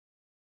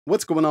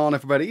What's going on,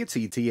 everybody? It's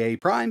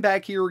ETAPRIME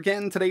back here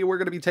again. Today we're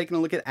going to be taking a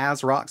look at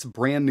ASRock's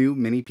brand new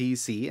mini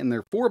PC in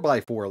their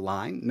 4x4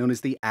 line, known as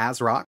the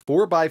ASRock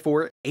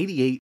 4x4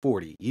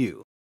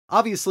 8840U.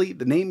 Obviously,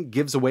 the name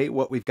gives away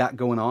what we've got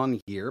going on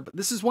here, but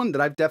this is one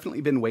that I've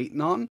definitely been waiting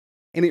on.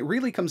 And it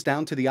really comes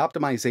down to the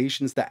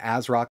optimizations that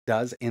ASRock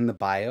does in the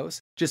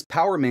BIOS. Just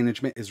power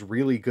management is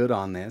really good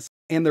on this.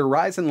 And their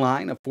Ryzen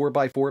line of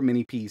 4x4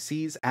 mini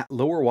PCs at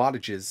lower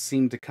wattages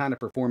seem to kind of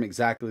perform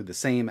exactly the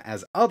same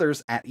as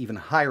others at even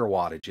higher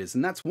wattages.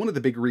 And that's one of the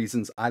big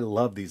reasons I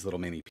love these little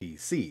mini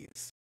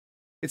PCs.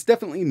 It's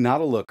definitely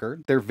not a looker.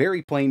 They're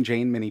very plain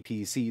Jane mini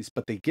PCs,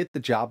 but they get the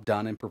job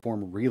done and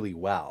perform really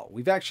well.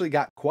 We've actually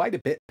got quite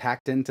a bit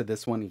packed into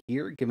this one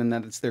here, given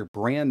that it's their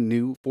brand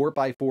new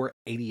 4x4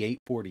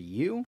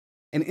 8840U.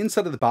 And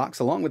inside of the box,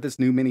 along with this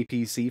new mini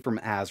PC from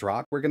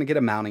ASRock, we're going to get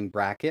a mounting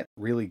bracket,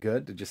 really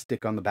good to just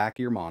stick on the back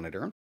of your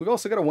monitor. We've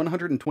also got a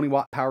 120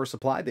 watt power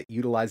supply that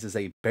utilizes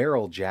a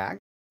barrel jack.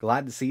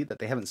 Glad to see that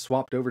they haven't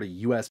swapped over to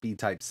USB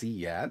Type-C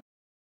yet.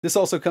 This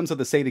also comes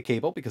with a SATA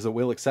cable because it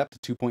will accept a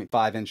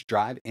 2.5-inch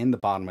drive in the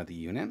bottom of the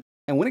unit.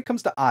 And when it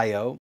comes to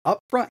I/O, up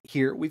front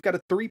here, we've got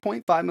a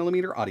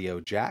 3.5mm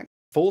audio jack,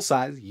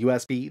 full-size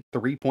USB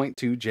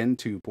 3.2 Gen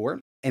 2 port,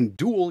 and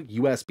dual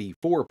USB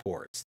 4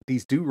 ports.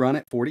 These do run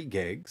at 40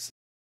 gigs.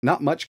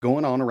 Not much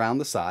going on around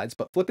the sides,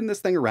 but flipping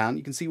this thing around,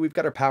 you can see we've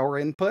got our power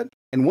input.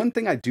 And one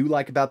thing I do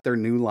like about their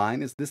new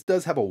line is this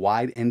does have a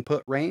wide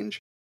input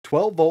range,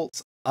 12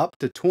 volts up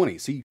to 20.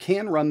 So you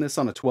can run this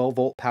on a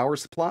 12-volt power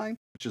supply,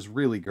 which is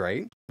really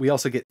great. We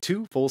also get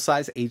two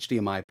full-size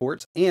HDMI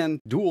ports and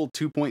dual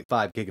 2.5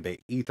 gigabit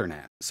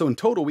Ethernet. So in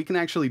total, we can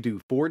actually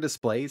do 4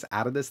 displays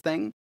out of this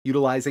thing,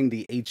 utilizing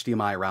the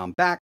HDMI around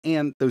back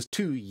and those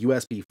two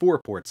USB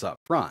 4 ports up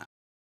front.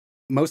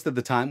 Most of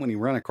the time when you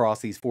run across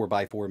these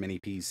 4x4 mini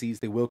PCs,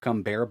 they will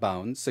come bare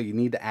bones, so you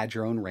need to add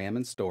your own RAM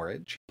and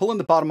storage. Pulling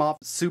the bottom off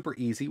is super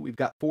easy. We've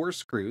got 4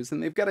 screws,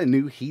 and they've got a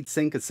new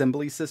heatsink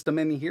assembly system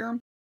in here.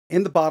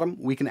 In the bottom,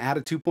 we can add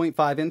a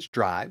 2.5-inch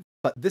drive,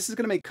 but this is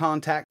going to make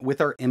contact with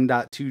our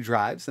M.2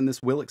 drives, and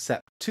this will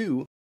accept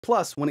 2.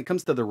 Plus, when it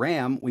comes to the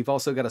RAM, we've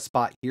also got a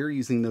spot here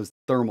using those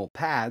thermal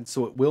pads,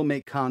 so it will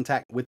make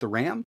contact with the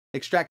RAM,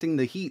 extracting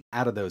the heat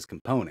out of those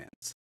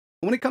components.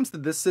 When it comes to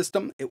this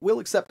system, it will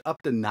accept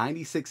up to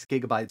 96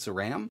 gigabytes of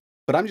RAM,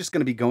 but I'm just going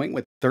to be going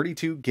with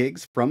 32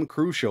 gigs from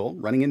Crucial,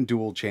 running in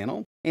dual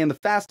channel, and the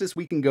fastest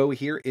we can go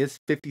here is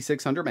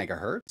 5600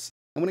 megahertz.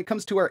 And when it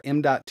comes to our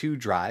M.2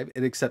 drive,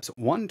 it accepts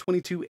one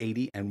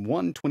 2280 and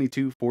one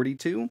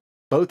 2242.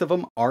 Both of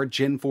them are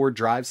Gen 4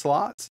 drive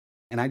slots,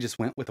 and I just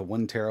went with a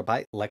 1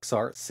 terabyte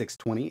Lexar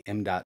 620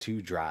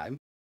 M.2 drive.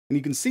 And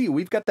you can see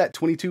we've got that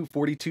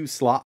 2242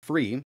 slot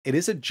free. It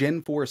is a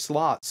Gen 4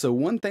 slot, so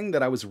one thing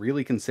that I was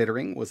really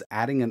considering was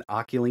adding an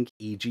Oculink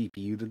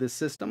eGPU to this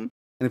system.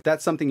 And if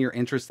that's something you're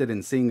interested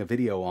in seeing a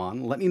video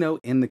on, let me know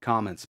in the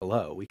comments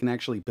below. We can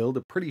actually build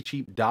a pretty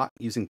cheap dock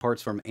using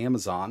parts from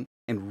Amazon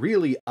and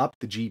really up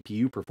the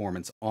GPU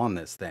performance on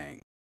this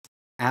thing.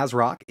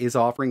 ASRock is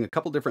offering a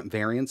couple different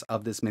variants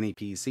of this mini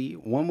PC,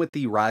 one with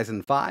the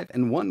Ryzen 5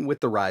 and one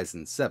with the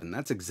Ryzen 7.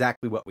 That's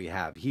exactly what we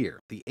have here,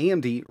 the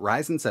AMD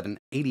Ryzen 7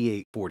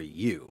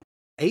 8840U.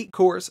 8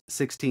 cores,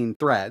 16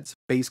 threads,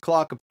 base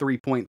clock of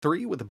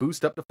 3.3 with a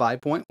boost up to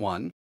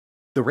 5.1.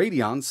 The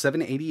Radeon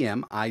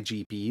 780M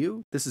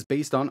iGPU, this is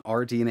based on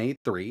RDNA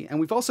 3, and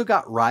we've also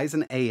got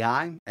RYZEN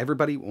Ai.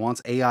 Everybody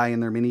wants AI in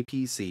their mini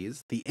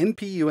PCs. The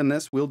NPU in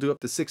this will do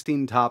up to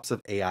 16 TOPS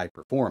of AI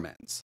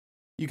performance.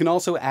 You can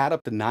also add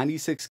up to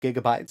 96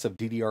 gigabytes of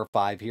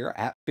DDR5 here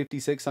at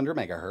 5600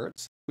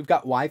 megahertz. We've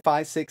got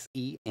Wi-Fi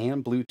 6E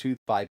and Bluetooth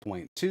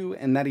 5.2,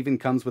 and that even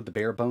comes with the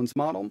bare bones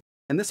model.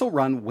 And this will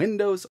run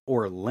Windows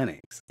or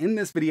Linux. In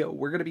this video,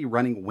 we're going to be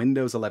running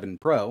Windows 11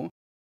 Pro,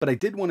 but I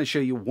did want to show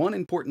you one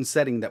important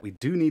setting that we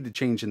do need to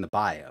change in the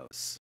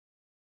BIOS.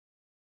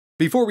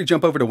 Before we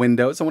jump over to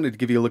Windows, I wanted to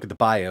give you a look at the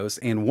BIOS,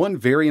 and one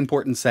very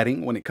important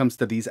setting when it comes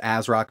to these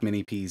ASRock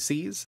mini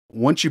PCs.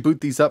 Once you boot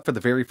these up for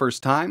the very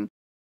first time,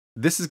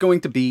 this is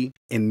going to be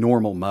in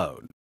normal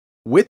mode.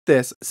 With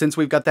this, since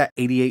we've got that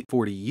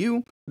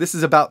 8840U, this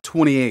is about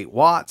 28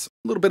 watts,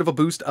 a little bit of a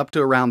boost up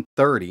to around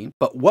 30,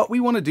 but what we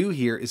want to do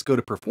here is go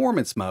to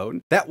performance mode.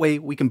 That way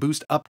we can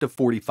boost up to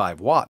 45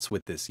 watts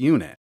with this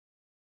unit.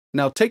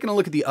 Now, taking a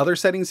look at the other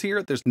settings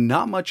here, there's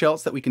not much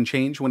else that we can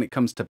change when it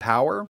comes to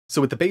power. So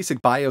with the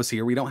basic BIOS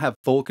here, we don't have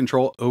full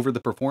control over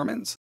the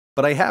performance,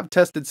 but I have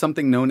tested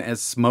something known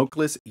as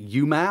smokeless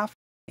UMAF,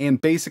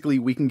 and basically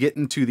we can get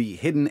into the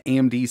hidden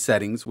AMD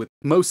settings with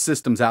most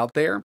systems out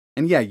there.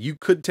 And yeah, you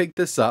could take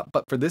this up,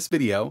 but for this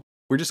video,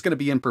 we're just going to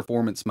be in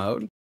performance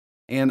mode.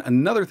 And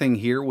another thing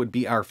here would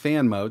be our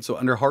fan mode. So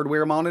under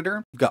hardware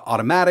monitor, we've got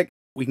automatic,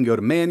 we can go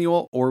to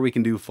manual, or we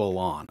can do full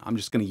on. I'm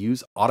just going to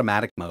use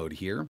automatic mode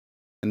here.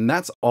 And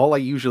that's all I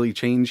usually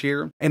change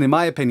here. And in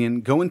my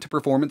opinion, going to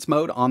performance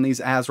mode on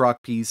these ASRock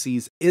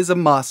PCs is a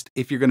must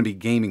if you're going to be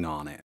gaming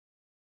on it.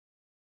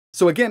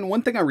 So again,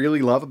 one thing I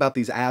really love about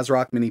these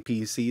ASRock mini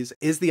PCs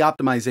is the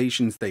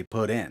optimizations they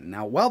put in.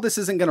 Now, while this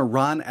isn't going to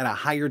run at a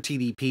higher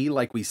TDP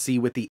like we see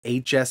with the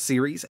HS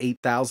series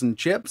 8000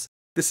 chips,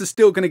 this is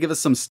still going to give us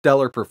some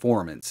stellar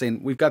performance,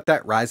 and we've got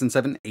that Ryzen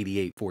 7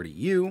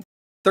 8840U,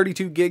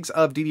 32 gigs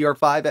of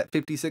DDR5 at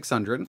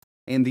 5600,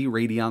 and the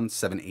Radeon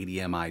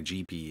 780Mi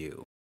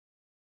GPU.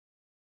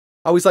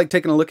 I always like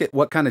taking a look at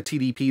what kind of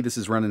TDP this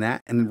is running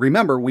at, and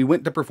remember, we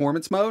went to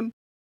performance mode,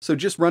 so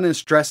just running a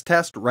stress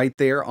test right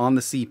there on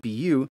the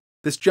CPU,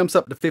 this jumps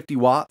up to 50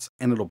 watts,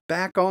 and it'll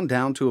back on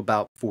down to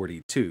about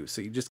 42,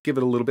 so you just give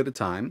it a little bit of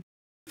time.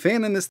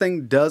 Fan in this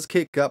thing does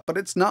kick up, but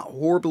it's not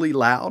horribly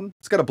loud.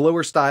 It's got a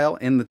blower style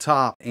in the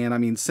top, and I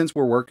mean, since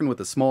we're working with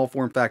a small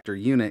form factor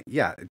unit,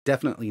 yeah, it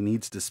definitely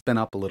needs to spin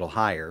up a little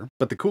higher,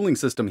 but the cooling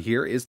system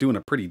here is doing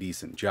a pretty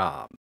decent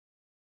job.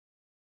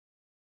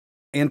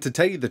 And to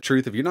tell you the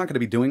truth, if you're not going to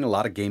be doing a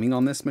lot of gaming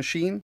on this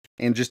machine,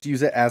 and just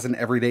use it as an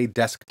everyday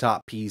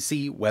desktop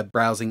PC, web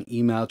browsing,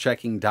 email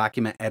checking,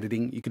 document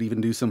editing, you could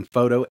even do some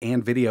photo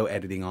and video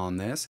editing on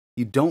this,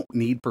 you don't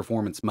need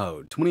performance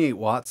mode. 28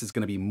 watts is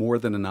going to be more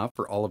than enough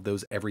for all of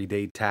those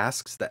everyday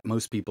tasks that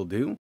most people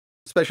do,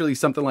 especially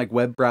something like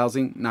web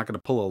browsing, not going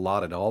to pull a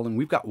lot at all. And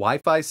we've got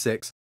Wi-Fi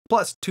 6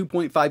 plus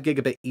 2.5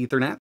 gigabit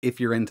Ethernet if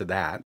you're into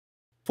that.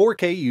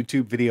 4K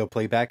YouTube video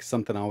playback is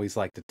something I always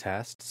like to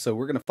test, so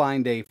we're going to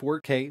find a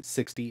 4K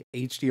 60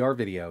 HDR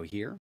video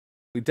here.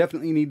 We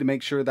definitely need to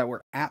make sure that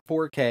we're at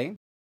 4K,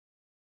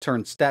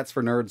 turn Stats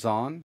for Nerds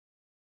on,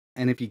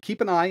 and if you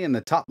keep an eye in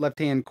the top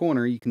left-hand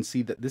corner, you can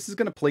see that this is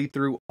going to play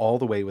through all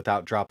the way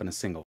without dropping a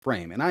single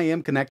frame. And I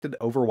am connected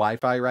over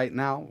Wi-Fi right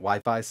now,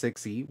 Wi-Fi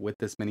 6E with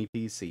this mini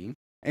PC.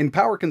 And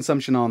power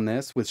consumption on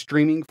this with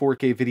streaming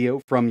 4K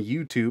video from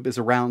YouTube is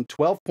around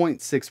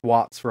 12.6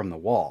 watts from the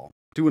wall.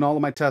 Doing all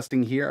of my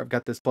testing here, I've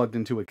got this plugged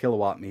into a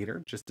kilowatt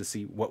meter just to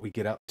see what we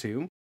get up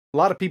to. A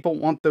lot of people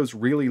want those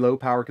really low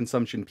power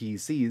consumption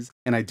PCs,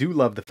 and I do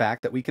love the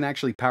fact that we can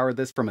actually power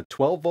this from a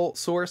 12 volt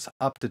source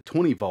up to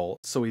 20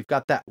 volts, so we've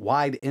got that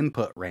wide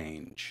input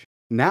range.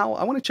 Now,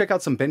 I want to check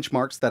out some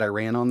benchmarks that I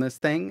ran on this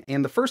thing,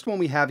 and the first one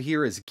we have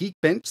here is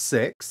Geekbench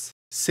 6,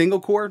 single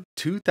core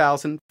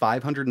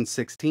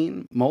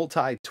 2516,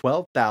 multi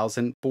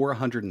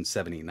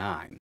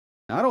 12,479.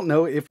 Now, I don't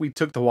know if we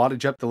took the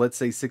wattage up to, let's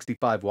say,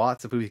 65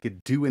 watts, if we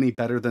could do any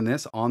better than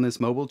this on this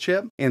mobile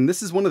chip. And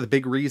this is one of the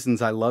big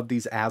reasons I love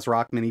these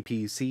ASRock mini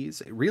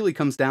PCs. It really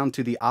comes down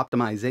to the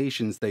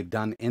optimizations they've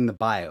done in the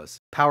BIOS,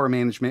 power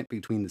management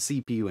between the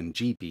CPU and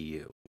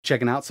GPU.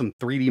 Checking out some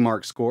 3D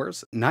Mark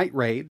scores, Night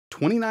Raid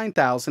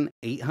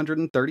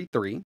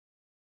 29,833,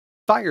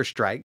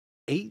 Firestrike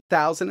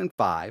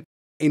 8,005,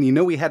 and you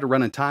know we had to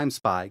run a Time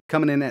Spy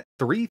coming in at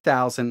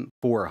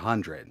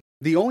 3,400.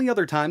 The only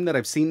other time that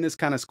I've seen this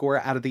kind of score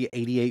out of the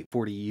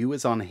 8840U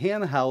is on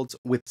handhelds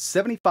with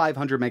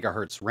 7500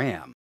 MHz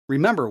RAM.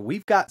 Remember,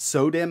 we've got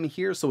SODIMM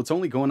here, so it's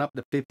only going up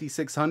to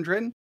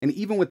 5600, and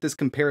even with this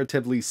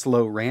comparatively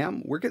slow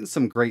RAM, we're getting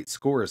some great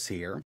scores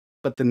here.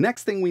 But the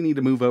next thing we need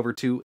to move over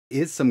to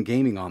is some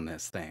gaming on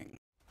this thing.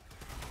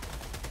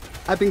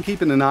 I've been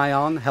keeping an eye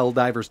on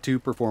Helldivers 2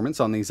 performance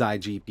on these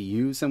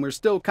iGPUs, and we're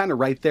still kind of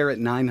right there at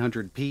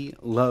 900p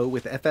low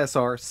with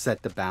FSR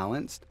set to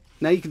balanced.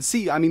 Now you can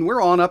see, I mean,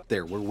 we're on up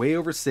there. We're way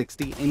over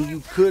 60, and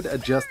you could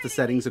adjust the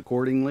settings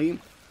accordingly.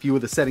 Few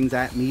of the settings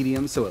at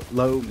medium, so at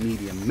low,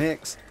 medium,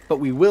 mix, but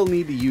we will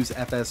need to use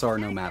FSR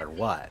no matter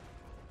what.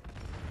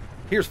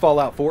 Here's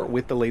Fallout 4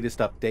 with the latest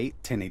update,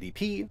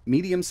 1080p,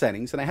 medium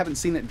settings, and I haven't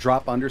seen it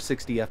drop under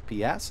 60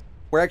 FPS.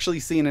 We're actually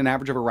seeing an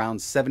average of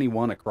around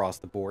 71 across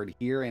the board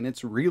here, and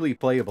it's really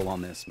playable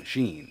on this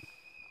machine.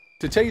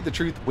 To tell you the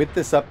truth, with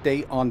this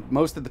update on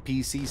most of the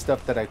PC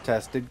stuff that I've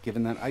tested,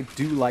 given that I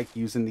do like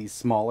using these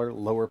smaller,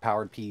 lower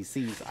powered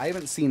PCs, I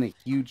haven't seen a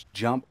huge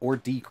jump or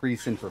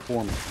decrease in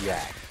performance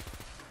yet.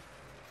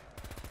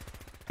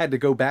 Had to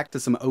go back to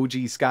some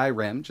OG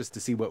Skyrim just to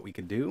see what we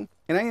could do,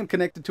 and I am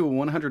connected to a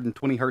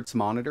 120Hz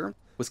monitor.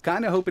 Was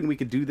kind of hoping we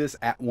could do this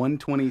at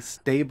 120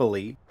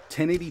 stably,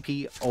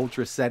 1080p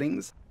ultra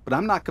settings, but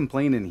I'm not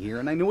complaining here,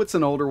 and I know it's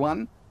an older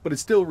one, but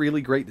it's still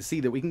really great to see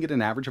that we can get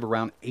an average of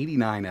around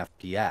 89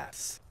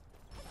 FPS.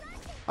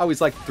 I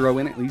always like to throw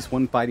in at least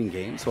one fighting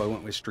game, so I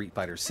went with Street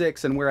Fighter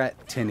 6, and we're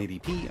at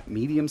 1080p,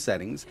 medium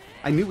settings.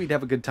 I knew we'd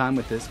have a good time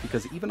with this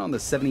because even on the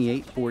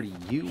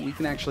 7840U, we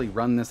can actually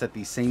run this at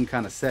these same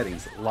kind of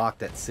settings,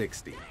 locked at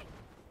 60.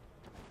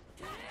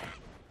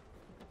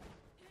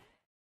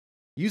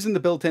 Using the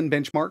built-in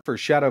benchmark for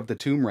Shadow of the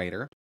Tomb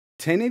Raider,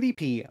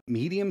 1080p,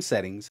 medium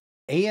settings,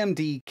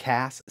 AMD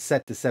CAS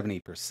set to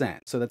 70%,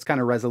 so that's kind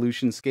of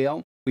resolution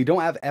scale. We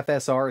don't have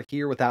FSR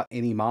here without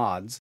any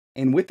mods,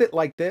 and with it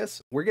like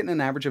this, we're getting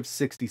an average of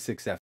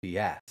 66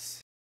 FPS.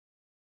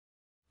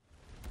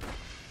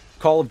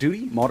 Call of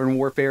Duty Modern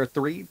Warfare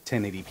 3,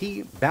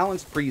 1080p,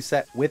 balanced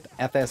preset with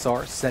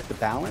FSR set to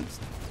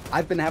balanced.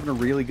 I've been having a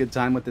really good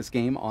time with this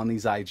game on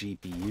these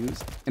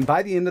iGPUs, and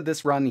by the end of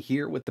this run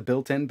here with the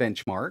built-in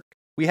benchmark,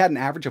 we had an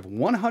average of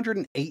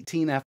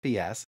 118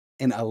 FPS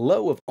and a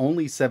low of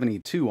only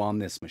 72 on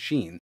this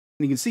machine.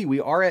 And you can see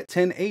we are at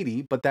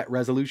 1080, but that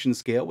resolution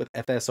scale with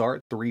FSR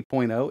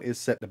 3.0 is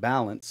set to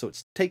balance, so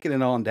it's taking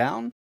it on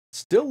down.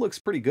 Still looks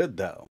pretty good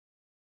though.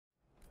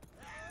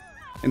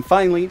 And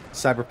finally,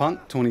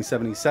 Cyberpunk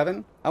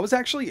 2077. I was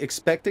actually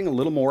expecting a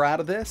little more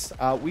out of this.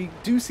 We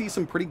do see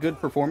some pretty good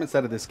performance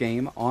out of this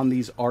game on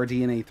these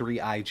RDNA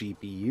 3i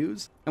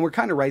GPUs, and we're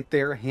kind of right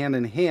there hand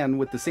in hand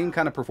with the same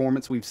kind of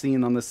performance we've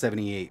seen on the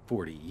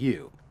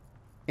 7840U.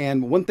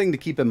 And one thing to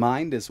keep in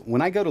mind is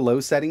when I go to low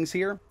settings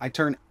here, I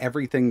turn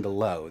everything to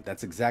low.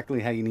 That's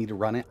exactly how you need to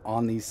run it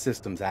on these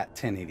systems at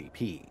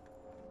 1080p.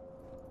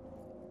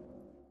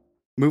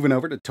 Moving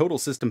over to total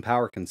system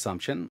power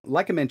consumption,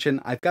 like I mentioned,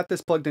 I've got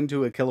this plugged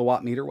into a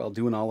kilowatt meter while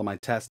doing all of my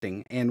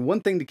testing, and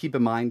one thing to keep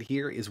in mind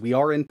here is we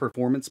are in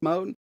performance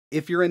mode.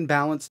 If you're in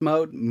balanced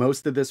mode,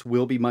 most of this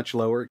will be much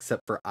lower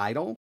except for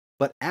idle,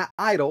 but at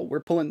idle,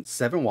 we're pulling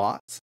 7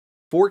 watts,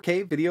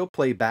 4K video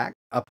playback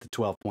up to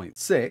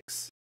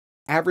 12.6,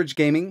 average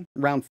gaming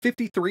around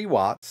 53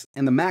 watts,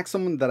 and the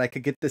maximum that I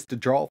could get this to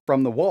draw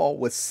from the wall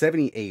was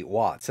 78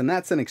 watts, and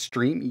that's an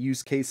extreme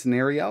use case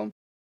scenario.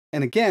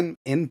 And again,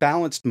 in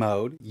balanced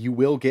mode, you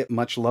will get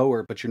much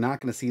lower, but you're not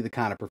going to see the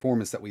kind of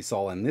performance that we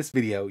saw in this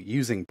video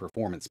using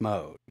performance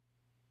mode.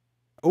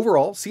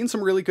 Overall, seeing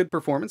some really good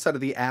performance out of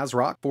the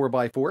ASRock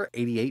 4x4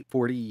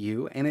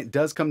 8840U, and it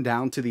does come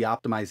down to the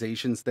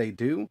optimizations they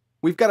do.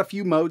 We've got a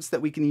few modes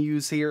that we can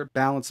use here,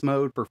 balance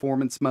mode,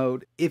 performance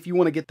mode. If you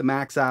want to get the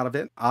max out of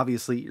it,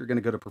 obviously you're going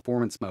to go to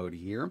performance mode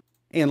here.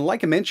 And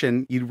like I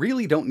mentioned, you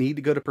really don't need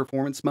to go to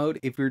performance mode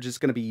if you're just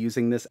going to be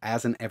using this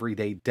as an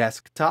everyday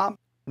desktop.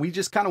 We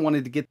just kind of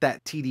wanted to get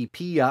that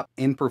TDP up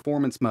in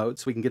performance mode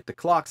so we can get the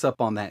clocks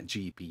up on that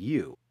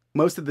GPU.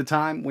 Most of the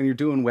time, when you're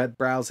doing web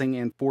browsing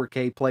and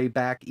 4K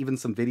playback, even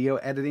some video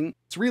editing,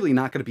 it's really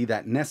not going to be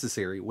that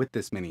necessary with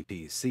this mini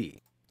PC.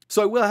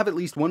 So I will have at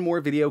least one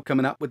more video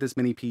coming up with this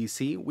mini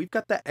PC. We've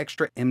got that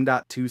extra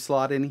M.2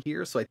 slot in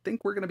here, so I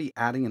think we're going to be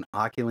adding an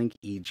Oculink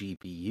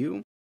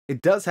eGPU.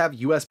 It does have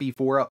USB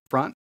 4 up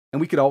front, and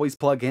we could always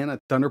plug in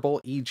a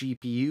Thunderbolt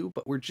eGPU,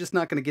 but we're just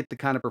not going to get the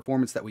kind of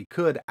performance that we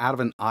could out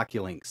of an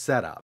Oculink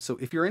setup. So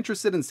if you're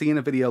interested in seeing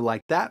a video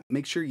like that,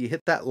 make sure you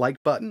hit that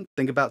like button,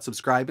 think about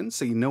subscribing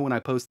so you know when I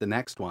post the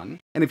next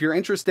one. And if you're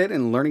interested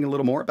in learning a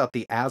little more about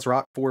the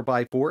ASRock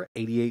 4x4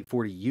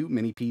 8840U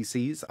mini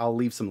PCs, I'll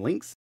leave some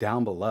links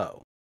down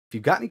below. If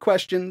you've got any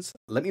questions,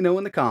 let me know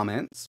in the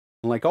comments.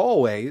 And like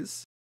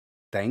always,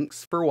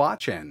 thanks for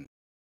watching.